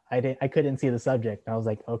I couldn't see the subject. I was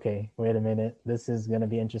like, okay, wait a minute, this is gonna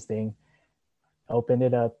be interesting. Opened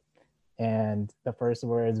it up, and the first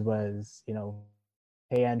words was,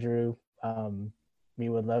 hey Andrew, we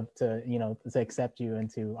would love to to accept you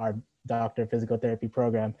into our doctor physical therapy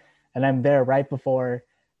program. And I'm there right before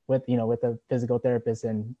with a physical therapist,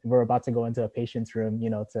 and we're about to go into a patient's room,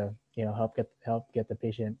 to help get the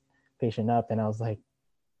patient up. And I was like,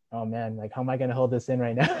 oh man, like, how am I going to hold this in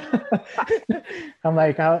right now? I'm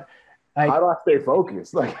like, how do I stay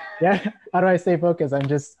focused? Like, yeah, how do I stay focused? I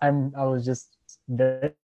was just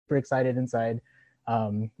very excited inside,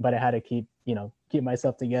 but I had to keep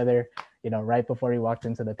myself together, right before we walked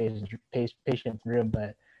into the patient's room.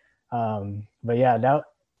 But yeah, that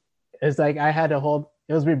it's like I had to hold.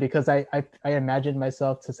 It was weird because I imagined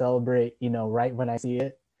myself to celebrate, right when I see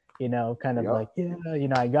it, kind of like, yeah,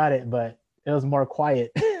 I got it, but it was more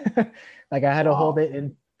quiet. Like I had to hold it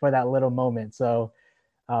in for that little moment. So,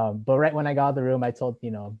 but right when I got out of the room, I told,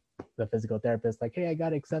 the physical therapist, like, hey, I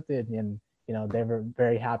got accepted. And, they were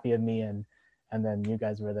very happy of me. And then you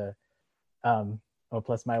guys were the,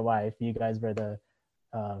 plus my wife, you guys were the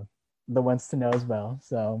ones to know as well.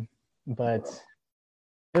 So, but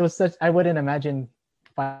it was I wouldn't imagine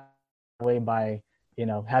finding a way by,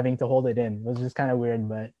 having to hold it in. It was just kind of weird,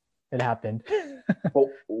 but it happened. But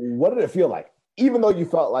what did it feel like? Even though you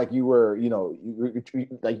felt like you were,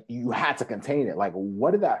 like you had to contain it, like,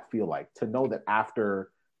 what did that feel like to know that after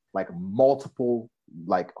like multiple,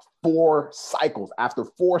 like after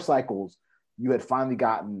four cycles, you had finally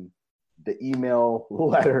gotten the email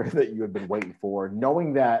letter that you had been waiting for,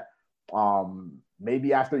 knowing that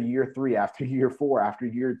maybe after year 3, after year 4, after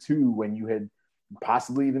year 2, when you had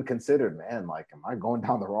possibly even considered, man, like, am I going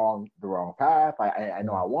down the wrong path? I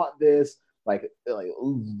know I want this. Like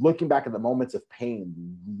looking back at the moments of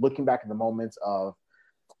pain, looking back at the moments of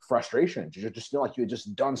frustration, you just feel like you had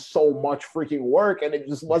just done so much freaking work and it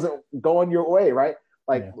just wasn't going your way, right?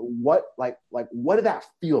 Like, yeah. What did that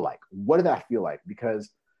feel like? What did that feel like? Because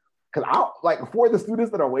I, like, for the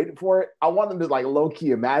students that are waiting for it, I want them to like low key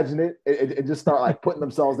imagine it and just start like putting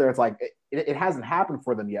themselves there. It's like it hasn't happened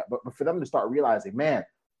for them yet, but for them to start realizing, man,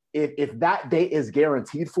 if that date is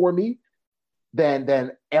guaranteed for me,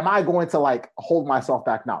 then am I going to like hold myself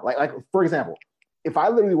back now? Like for example, if I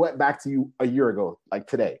literally went back to you a year ago, like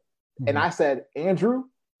today, and I said, Andrew,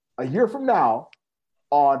 a year from now,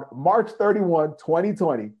 on March 31,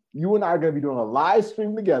 2020, you and I are going to be doing a live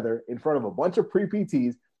stream together in front of a bunch of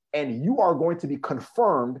pre-PTs, and you are going to be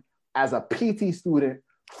confirmed as a PT student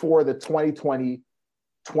for the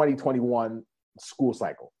 2020-2021 school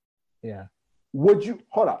cycle. Yeah. Would you,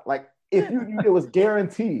 hold up, like if you knew it was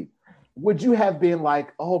guaranteed, would you have been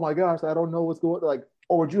like, oh my gosh, I don't know what's going on? Like,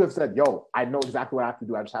 or would you have said, yo, I know exactly what I have to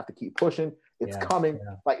do. I just have to keep pushing. It's coming.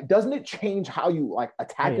 Yeah. Like, doesn't it change how you like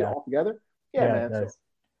attack it altogether? Yeah, man.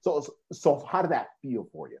 So how did that feel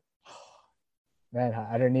for you? Man,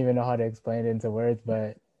 I don't even know how to explain it into words,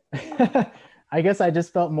 but I guess I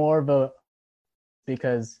just felt more of a,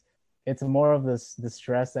 because it's more of this the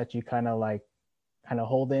stress that you kind of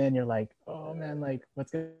hold in. You're like, oh man, like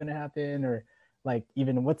what's gonna happen, or like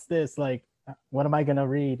even what's this, like what am I gonna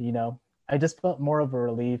read? I just felt more of a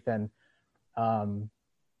relief, and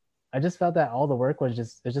I just felt that all the work was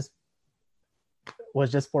just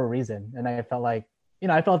for a reason, and I felt like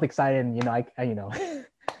I felt excited, and I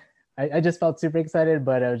I just felt super excited,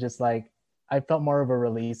 but I was just like I felt more of a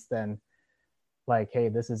release than like, hey,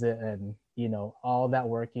 this is it, and all that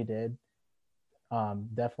work you did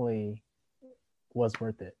definitely was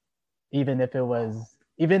worth it. Even if it was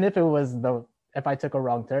if I took a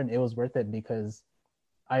wrong turn, it was worth it because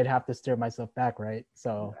I'd have to steer myself back, right?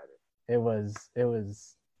 So it was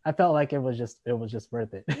I felt like it was just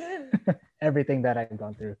worth it. Everything that I've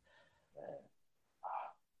gone through.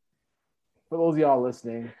 For those of y'all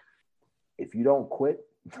listening, if you don't quit,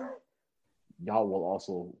 y'all will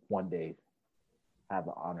also one day have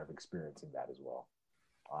the honor of experiencing that as well.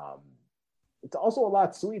 It's also a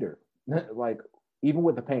lot sweeter. Like even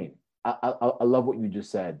with the pain, I love what you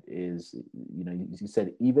just said. Is you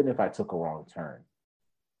said even if I took a wrong turn,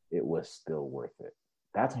 it was still worth it.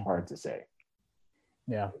 That's hard to say.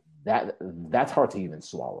 Yeah, that's hard to even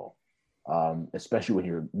swallow, especially when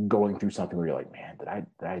you're going through something where you're like, man, did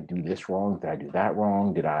I do this wrong? Did I do that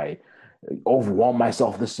wrong? Did I overwhelm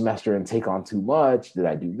myself this semester and take on too much? Did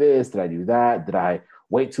I do this? Did I do that? Did I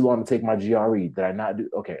wait too long to take my GRE? Did I not do?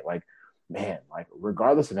 Okay, like, man, like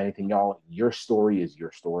regardless of anything, y'all, your story is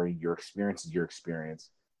your story. Your experience is your experience.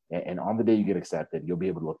 And on the day you get accepted, you'll be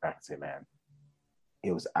able to look back and say, man,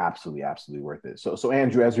 it was absolutely, absolutely worth it. So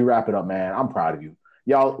Andrew, as we wrap it up, man, I'm proud of you.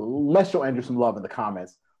 Y'all, let's show Andrew some love in the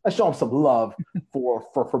comments. Let's show him some love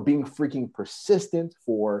for being freaking persistent,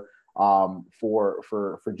 for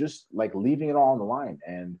just like leaving it all on the line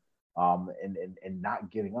and not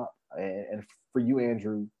giving up. And for you,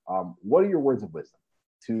 Andrew, what are your words of wisdom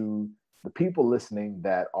to the people listening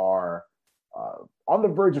that are on the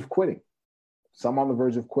verge of quitting? Some on the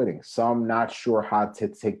verge of quitting, some not sure how to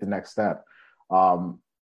take the next step.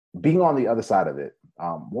 Being on the other side of it,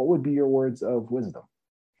 what would be your words of wisdom?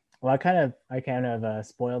 Well, I kind of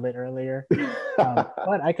spoiled it earlier,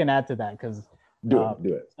 but I can add to that because do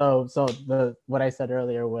it. So what I said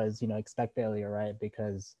earlier was expect failure, right?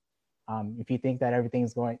 Because if you think that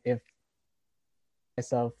everything's going, if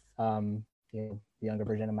myself, the younger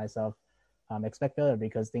version of myself, expect failure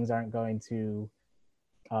because things aren't going to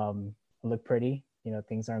look pretty.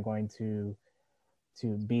 Things aren't going to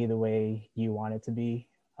be the way you want it to be.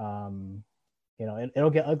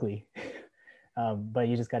 It'll get ugly. But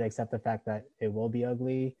you just got to accept the fact that it will be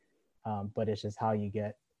ugly, but it's just how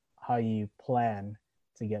you plan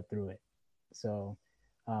to get through it. So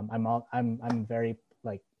I'm very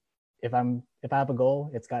like if I have a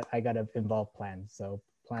goal, I got to involve plans. So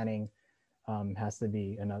planning has to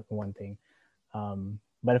be one thing.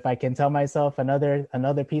 But if I can tell myself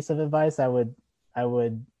another piece of advice, I would,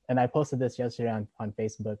 and I posted this yesterday on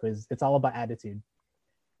Facebook, was it's all about attitude.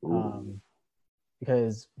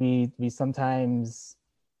 Because we sometimes,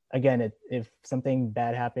 again, if something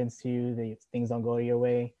bad happens to you, things don't go your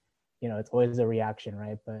way, it's always a reaction,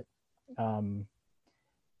 right? But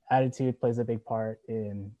attitude plays a big part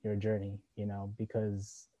in your journey,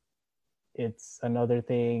 because it's another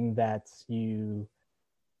thing that you,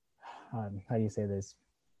 how do you say this?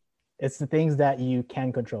 It's the things that you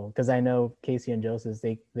can control. Because I know Casey and Joseph,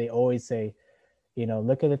 they always say,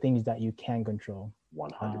 look at the things that you can control.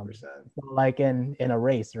 100%. Like in a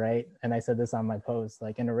race, right? And I said this on my post,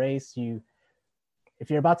 like in a race, if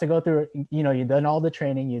you're about to go through, you've done all the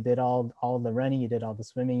training, you did all the running, you did all the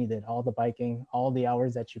swimming, you did all the biking, all the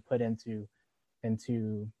hours that you put into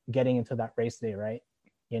getting into that race day, right?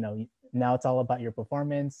 Now it's all about your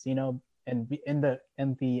performance, and in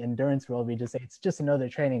the endurance world, we just say it's just another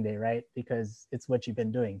training day, right? Because it's what you've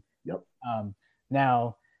been doing. Yep.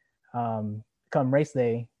 Now, come race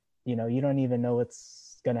day, you don't even know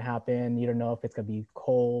what's going to happen. You don't know if it's going to be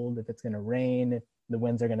cold, if it's going to rain, if the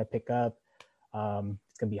winds are going to pick up, it's going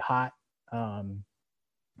to be hot,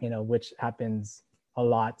 which happens a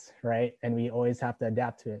lot, right? And we always have to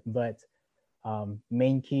adapt to it. But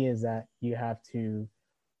main key is that you have to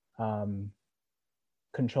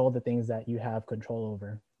control the things that you have control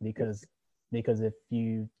over, because if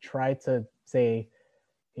you try to say,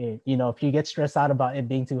 if you get stressed out about it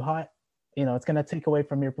being too hot, it's going to take away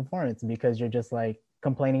from your performance, because you're just like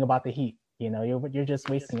complaining about the heat. You're just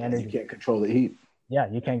wasting energy. You can't control the heat. Yeah,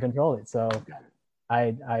 you can't control it. So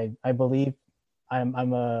I believe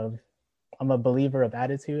I'm I'm a believer of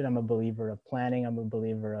attitude. I'm a believer of planning. I'm a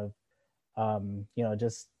believer of,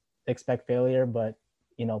 just expect failure, but,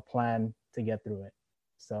 plan to get through it.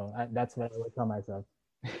 So that's what I would tell myself.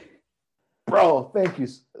 Bro, thank you,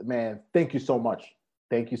 man. Thank you so much.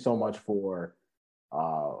 Thank you so much for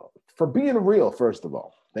being real, first of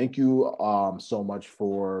all. Thank you so much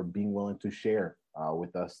for being willing to share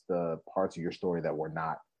with us the parts of your story that were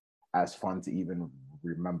not as fun to even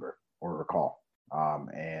remember or recall.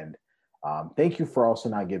 And thank you for also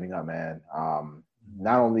not giving up, man.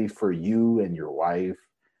 Not only for you and your wife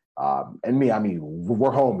and me, I mean,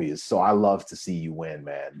 we're homies, so I love to see you win,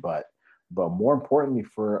 man. But more importantly,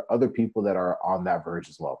 for other people that are on that verge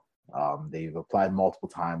as well. They've applied multiple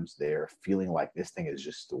times. They're feeling like this thing is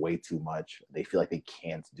just way too much. They feel like they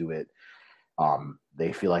can't do it.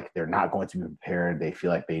 They feel like they're not going to be prepared. They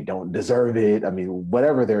feel like they don't deserve it. I mean,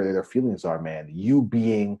 whatever their feelings are, man, you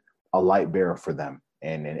being a light bearer for them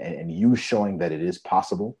and you showing that it is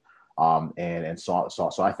possible. And so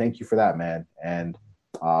I thank you for that, man. And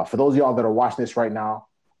for those of y'all that are watching this right now,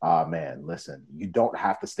 man, listen, you don't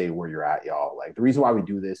have to stay where you're at, y'all. Like, the reason why we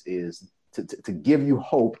do this is to give you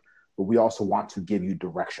hope, but we also want to give you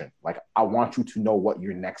direction. Like, I want you to know what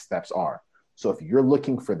your next steps are. So if you're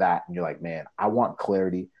looking for that and you're like, man, I want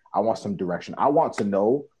clarity, I want some direction, I want to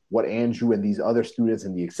know what Andrew and these other students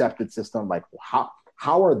in the accepted system, like,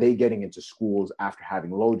 how are they getting into schools after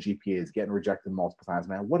having low GPAs, getting rejected multiple times,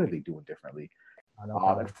 man? What are they doing differently?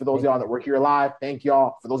 And for those of y'all that were here live, thank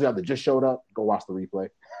y'all. For those of y'all that just showed up, go watch the replay.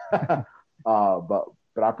 But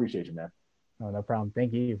I appreciate you, man. No problem.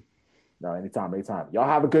 Thank you. No, anytime. Y'all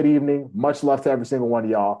have a good evening. Much love to every single one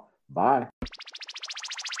of y'all. Bye.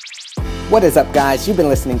 What is up, guys? You've been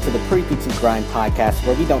listening to the Pre-PT Grind podcast,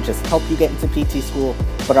 where we don't just help you get into PT school,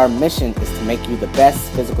 but our mission is to make you the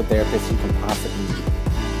best physical therapist you can possibly be.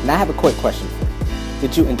 And I have a quick question for you.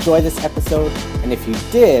 Did you enjoy this episode? And if you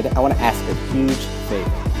did, I want to ask a huge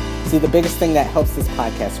favor. See, the biggest thing that helps this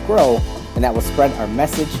podcast grow and that will spread our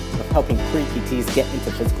message of helping pre-PTs get into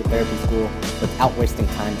physical therapy school without wasting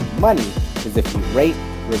time and money is if you rate,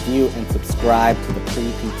 review, and subscribe to the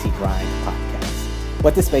Pre-PT Grind podcast.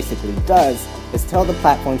 What this basically does is tell the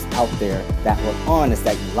platforms out there that we're on is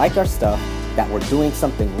that you like our stuff, that we're doing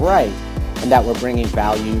something right, and that we're bringing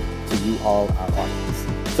value to you all, our audience.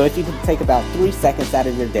 So if you could take about 3 seconds out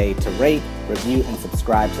of your day to rate, review, and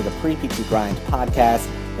subscribe to the Pre-PT Grind podcast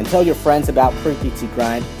and tell your friends about Pre-PT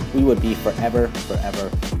Grind, we would be forever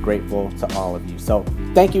grateful to all of you. So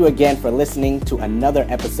thank you again for listening to another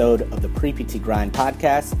episode of the Pre-PT Grind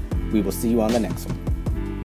podcast. We will see you on the next one.